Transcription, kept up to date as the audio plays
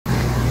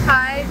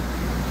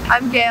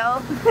I'm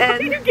Gayle,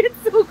 and you get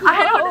so close.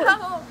 I don't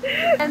know.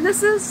 And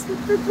this is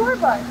the tour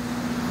bus.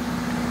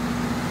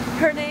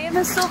 Her name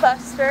is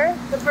Sylvester.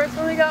 The first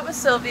one we got was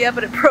Sylvia,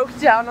 but it broke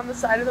down on the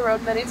side of the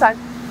road many times.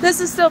 This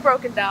is still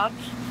broken down,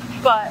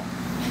 but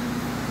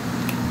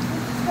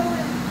let's go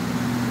in.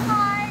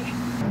 Hi.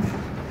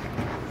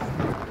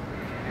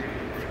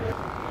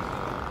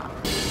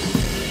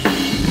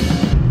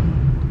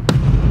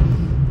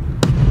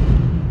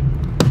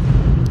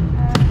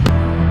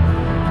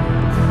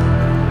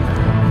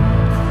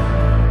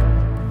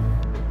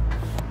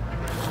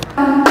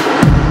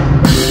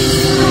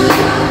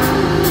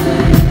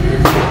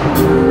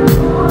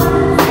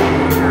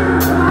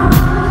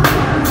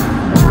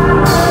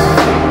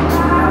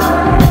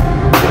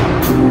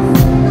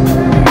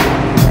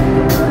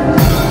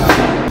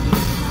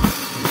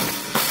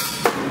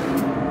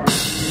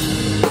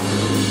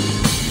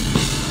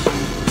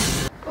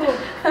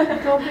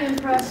 Don't be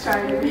impressed,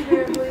 Ryder.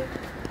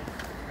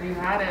 You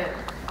had it.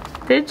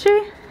 Did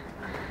she?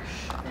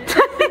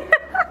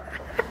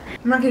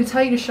 I'm not going to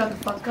tell you to shut the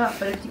fuck up,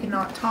 but if you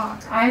cannot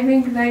talk. I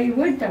think that you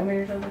would tell me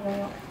to shut the fuck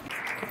up.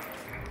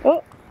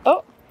 Oh,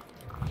 oh.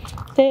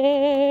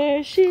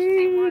 There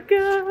she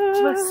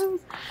goes.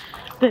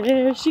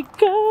 There she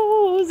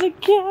goes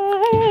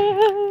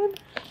again.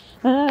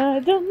 I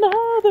don't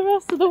know the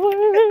rest of the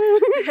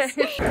words.